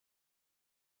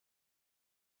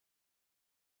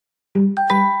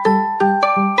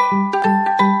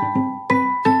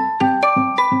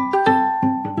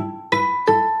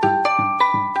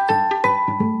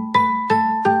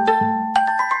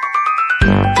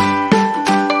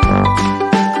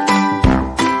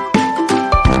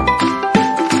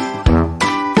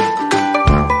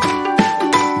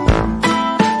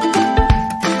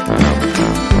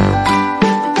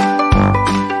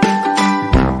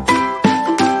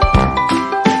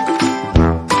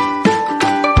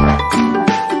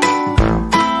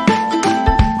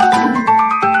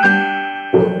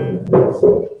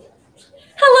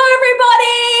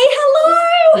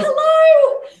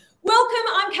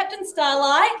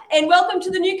Starlight, and welcome to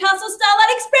the Newcastle Starlight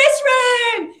Express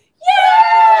Room.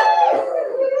 Yeah!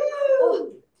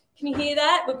 Oh, can you hear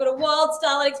that? We've got a wild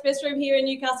Starlight Express Room here in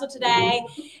Newcastle today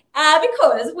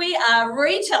because we are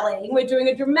retelling, we're doing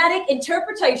a dramatic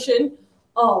interpretation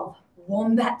of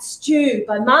Wombat Stew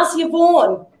by Marcia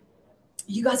Vaughan. Are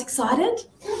you guys excited?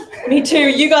 Me too. Are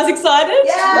you guys excited?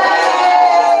 Yay!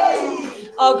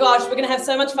 Oh gosh, we're going to have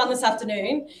so much fun this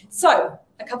afternoon. So,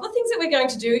 a couple of things that we're going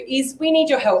to do is we need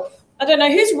your help. I don't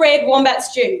know, who's read Wombat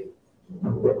Stew?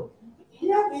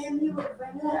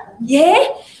 Yeah?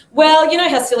 Well, you know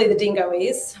how silly the dingo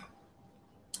is.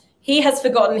 He has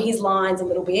forgotten his lines a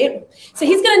little bit. So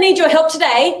he's going to need your help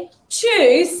today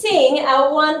to sing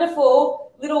our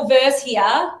wonderful little verse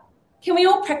here. Can we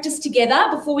all practice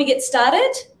together before we get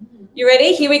started? You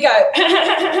ready? Here we go.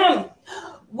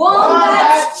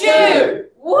 Wombat Stew!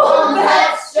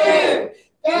 Wombat Stew!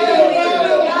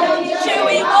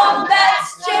 Chewy Wombat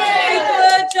Stew!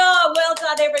 Good job. Well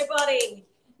done, everybody.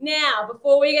 Now,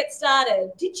 before we get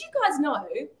started, did you guys know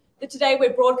that today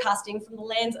we're broadcasting from the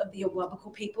lands of the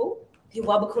Awabakal people, the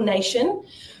Awabakal nation?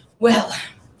 Well,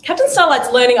 Captain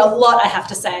Starlight's learning a lot, I have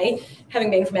to say,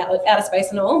 having been from outer space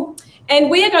and all.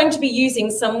 And we are going to be using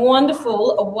some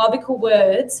wonderful Awabakal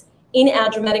words in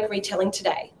our dramatic retelling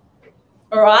today.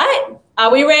 All right? Are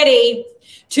we ready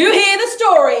to hear the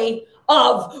story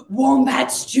of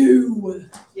Wombat Stew?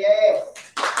 Yeah.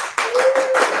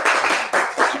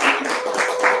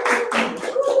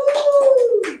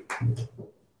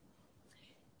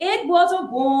 It was a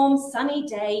warm, sunny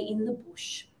day in the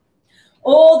bush.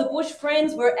 All the bush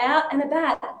friends were out and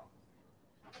about.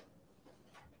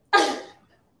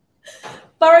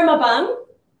 Burrumabun.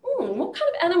 What kind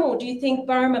of animal do you think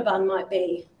Burrumabun might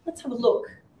be? Let's have a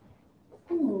look.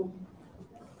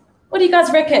 What do you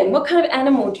guys reckon? What kind of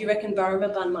animal do you reckon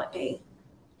Burrumabun might be?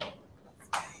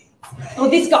 Oh,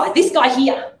 this guy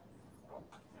here.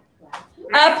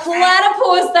 A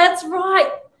platypus, that's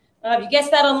right. Oh, have you guessed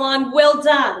that online? Well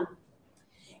done.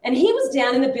 And he was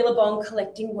down in the billabong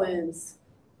collecting worms.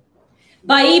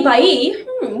 Bai,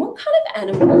 what kind of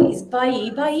animal is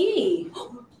bai?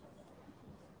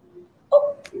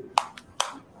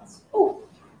 Oh.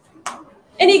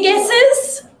 Any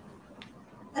guesses?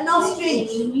 An ostrich.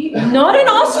 Not an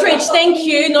ostrich, thank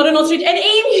you. Not an ostrich. An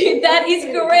emu, that is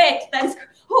correct. That's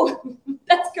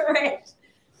correct.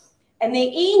 And the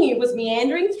emu was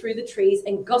meandering through the trees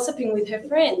and gossiping with her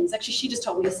friends. Actually, she just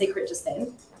told me a secret just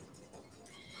then.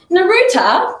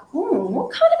 Naruta.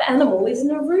 What kind of animal is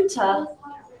Naruta?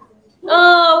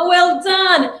 Oh, well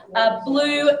done. A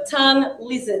blue-tongued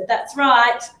lizard, that's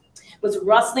right. Was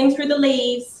rustling through the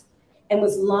leaves and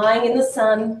was lying in the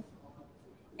sun.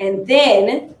 And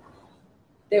then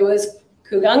there was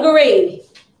Kugungari.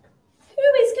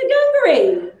 Who is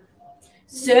Kugungari?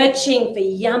 Searching for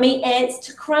yummy ants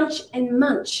to crunch and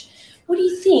munch. What do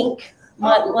you think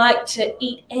might like to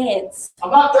eat ants?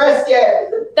 I'm not dressed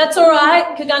yet. That's all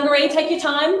right, Kugungari, take your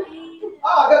time. Oh,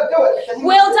 I got to do it.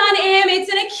 Well done, Em. It's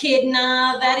an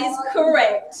echidna. That is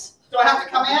correct. Do I have to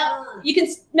come out? You can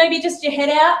maybe just your head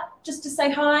out, just to say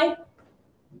hi.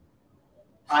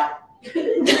 Hi.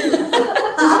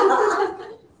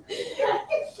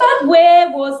 But where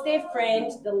was their friend,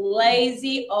 the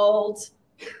lazy old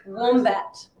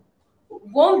wombat?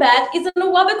 Wombat is an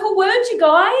Awabakal word, you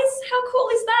guys. How cool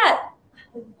is that?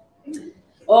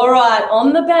 All right,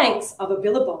 on the banks of a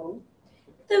billabong,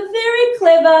 the very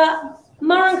clever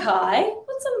Murunkai.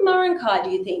 What's a Murunkai, do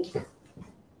you think?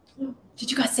 Did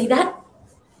you guys see that?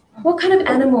 What kind of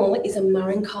animal is a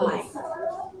Murunkai?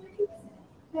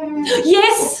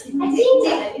 Yes! A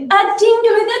dingo,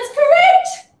 that's correct!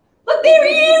 Look, there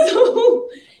he is!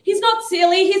 He's not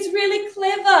silly, he's really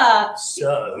clever.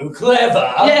 So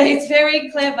clever. Yeah, he's very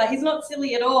clever. He's not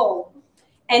silly at all.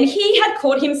 And he had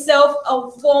caught himself a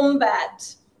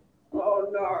wombat. Oh,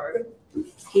 no.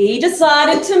 He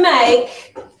decided to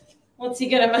make... What's he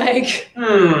going to make?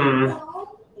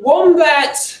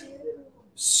 Wombat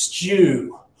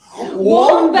Stew.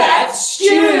 Wombat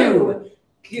Stew!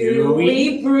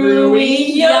 Gooey brew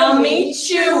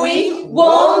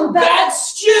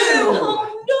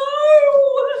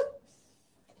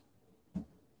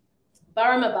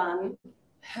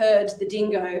heard the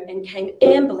dingo and came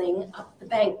ambling up the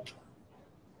bank.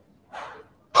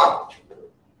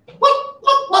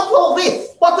 What's all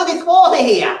this? What's all this water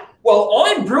here? Well,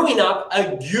 I'm brewing up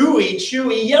a gooey,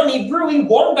 chewy, yummy, brewy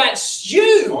wombat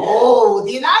stew. Oh,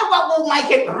 do you know what will make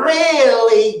it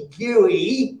really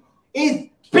gooey? Is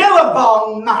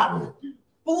billabong mud.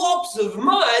 Blobs of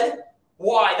mud?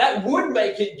 Why, that would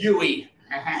make it gooey.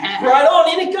 Right on,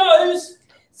 in it goes.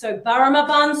 So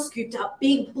Burramabun scooped up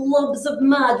big blobs of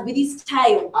mud with his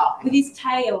tail,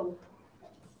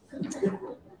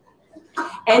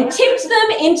 and tipped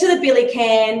them into the billy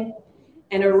can,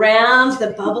 and around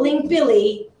the bubbling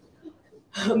billy,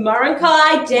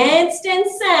 Marunkai danced and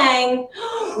sang,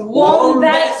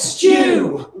 Wombat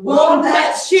Stew,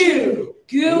 Wombat Stew,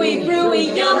 gooey,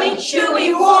 brewy, yummy,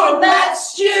 chewy, Wombat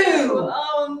Stew.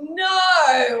 Oh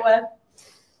no!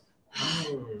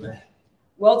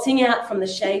 Waltzing out from the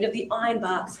shade of the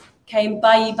ironbarks came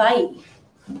Bayi Bayi.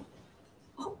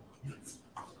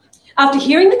 After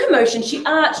hearing the commotion, she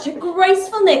arched her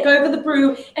graceful neck over the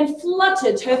brew and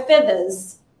fluttered her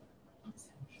feathers.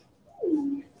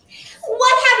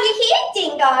 What have you here,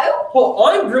 Dingo? Well,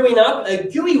 I'm brewing up a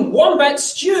gooey wombat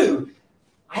stew.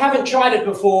 I haven't tried it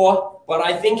before, but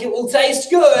I think it will taste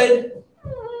good.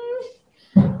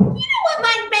 You know what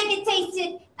might make it taste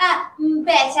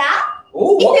better?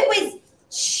 Ooh, if it was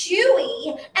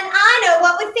chewy, and I know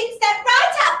what would fix that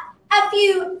right up. A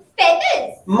few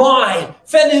feathers. My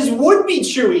feathers would be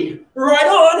chewy. Right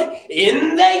on,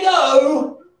 in they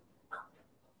go.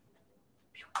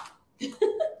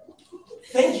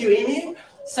 Thank you, Emu.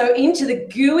 So into the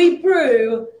gooey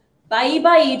brew, Bayi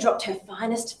Bayi dropped her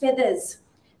finest feathers.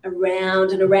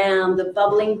 Around and around the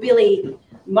bubbling billy,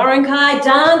 Marunkai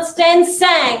danced and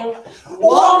sang,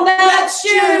 Wombat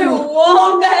Stew,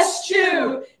 Wombat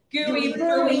Stew, gooey,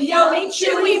 brewy, yummy,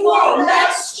 chewy,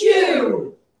 Wombat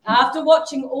Stew. After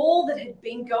watching all that had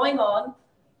been going on,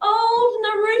 old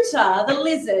Naruta, the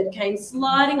lizard, came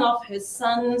sliding off her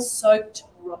sun-soaked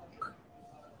rock.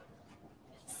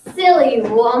 Silly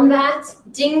wombat,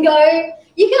 Dingo.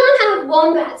 You can't have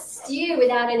wombat stew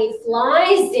without any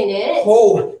flies in it.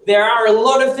 Oh, there are a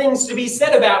lot of things to be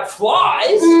said about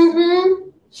flies. Mm-hmm.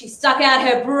 She stuck out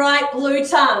her bright blue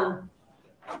tongue.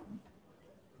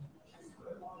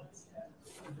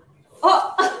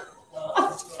 Oh.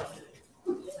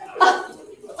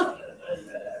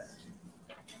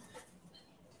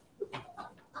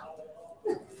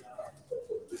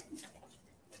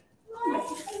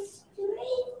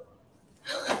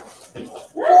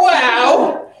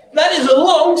 Wow, that is a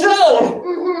long tongue.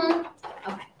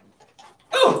 Mm-hmm. Okay.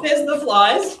 Oh, there's the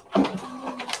flies.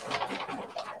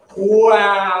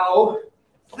 Wow,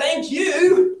 thank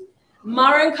you.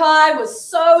 Marunkai was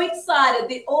so excited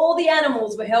that all the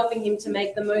animals were helping him to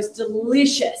make the most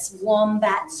delicious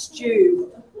wombat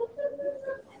stew.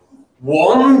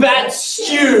 Wombat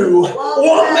stew,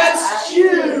 wombat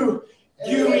stew,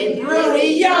 gooey,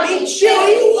 brewy, yummy,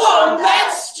 chewy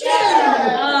wombat stew.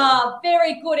 Ah,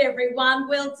 very good, everyone.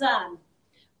 Well done.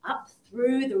 Up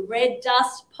through the red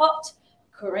dust popped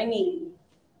Kurangi.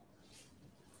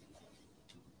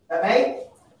 That me?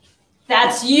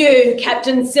 That's you,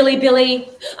 Captain Silly Billy.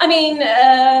 I mean,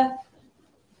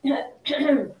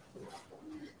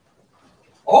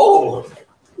 Oh,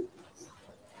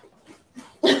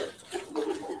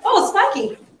 oh,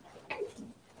 Spiky.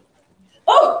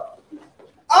 Oh,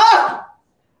 Ah!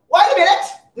 Wait a minute!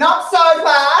 Not so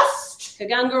fast!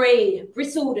 Kagungari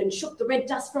bristled and shook the red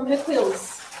dust from her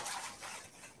quills.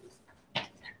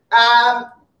 Oh!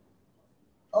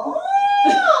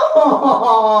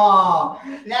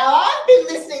 Now I've been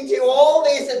listening to all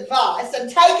this advice, and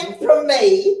take it from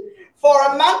me, for a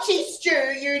munchy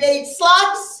stew you need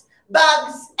slugs,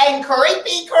 bugs and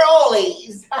creepy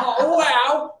crawlies. oh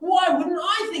wow, why wouldn't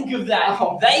I think of that?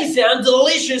 They sound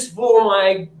delicious for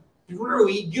my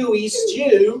brewy, gooey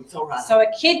stew. It's all right. So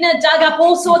Echidna dug up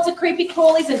all sorts of creepy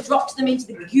crawlies and dropped them into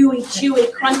the gooey,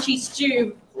 chewy, crunchy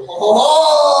stew.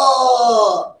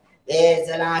 Oh! There's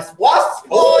a nice wasp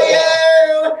for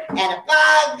you, and a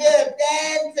bug,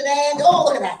 and oh,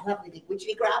 look at that lovely big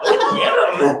witchy grub.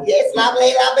 Yum. Yes,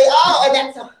 lovely, lovely. Oh, and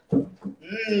that's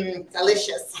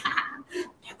delicious.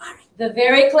 Don't worry. The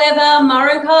very clever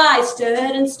Marunkai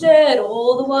stirred and stirred,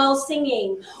 all the while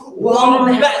singing,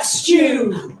 Wombat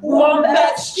stew,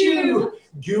 wombat stew,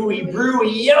 gooey,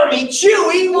 brewy, yummy,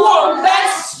 chewy wombat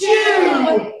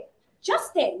stew.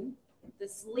 Just then, the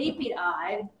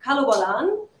sleepy-eyed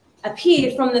Kalawalan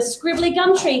appeared from the scribbly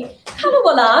gum tree.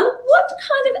 Kalawalan, what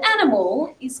kind of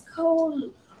animal is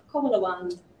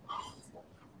Kalawalan?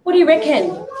 What do you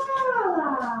reckon?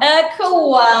 A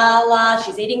koala.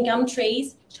 She's eating gum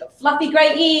trees. She's got fluffy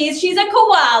grey ears. She's a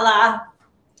koala.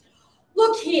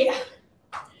 Look here.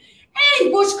 Any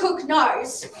bush cook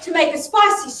knows to make a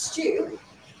spicy stew,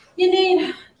 you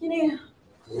need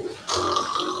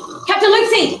Captain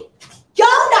Lucy. gum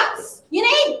nuts. You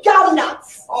need gum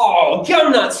nuts. Oh,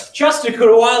 gum nuts. Just took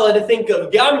a while to think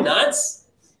of gum nuts.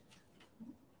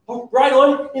 Oh, right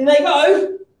on. In they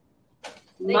go.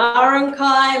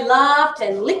 Marunkai laughed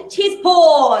and licked his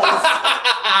paws.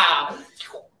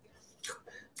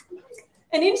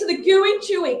 And into the gooey,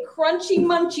 chewy, crunchy,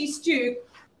 munchy stew,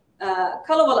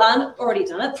 Kalawalan, already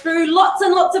done it, threw lots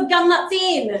and lots of gum nuts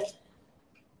in.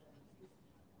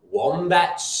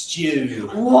 Wombat stew.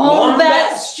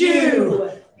 Wombat stew.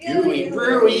 Gooey,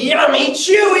 brewy, yummy,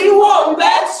 chewy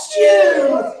wombat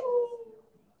stew.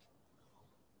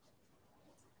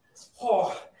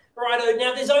 Oh, righto.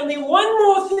 Now there's only one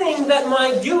more thing that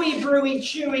my gooey, brewy,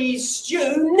 chewy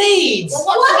stew needs. Well,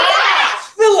 what's that?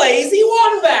 The lazy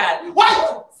wombat.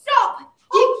 What? Stop.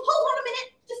 Hold on a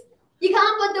minute. Just You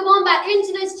can't put the wombat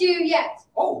into the stew yet.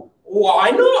 Oh,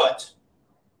 why not?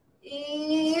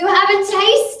 You haven't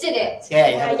tasted it.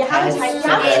 Yeah, you haven't tasted it.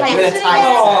 I'm gonna taste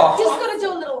Oh. just got to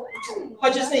do a little. I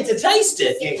just need to taste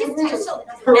it. Just taste a little.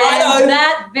 Righto. And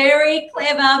that very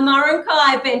clever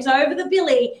Marunkai bent over the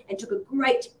billy and took a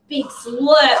great big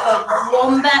slurp of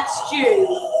wombat stew.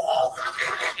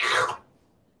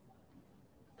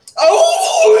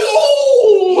 Oh!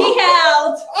 He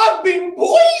howled. I've been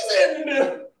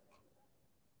poisoned!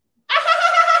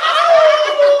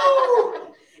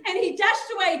 And he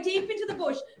dashed away deep into the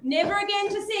bush, never again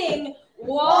to sing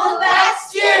Wombat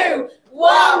Stew!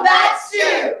 Wombat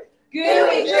Stew!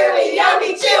 Gooey, gooey,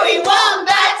 yummy, chewy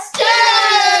Wombat Stew!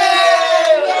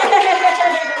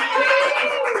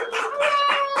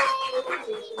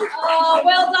 Oh,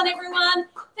 well done, everyone.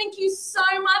 Thank you so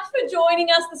much for joining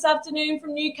us this afternoon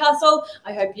from Newcastle.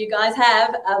 I hope you guys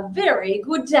have a very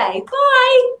good day.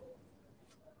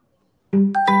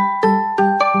 Bye.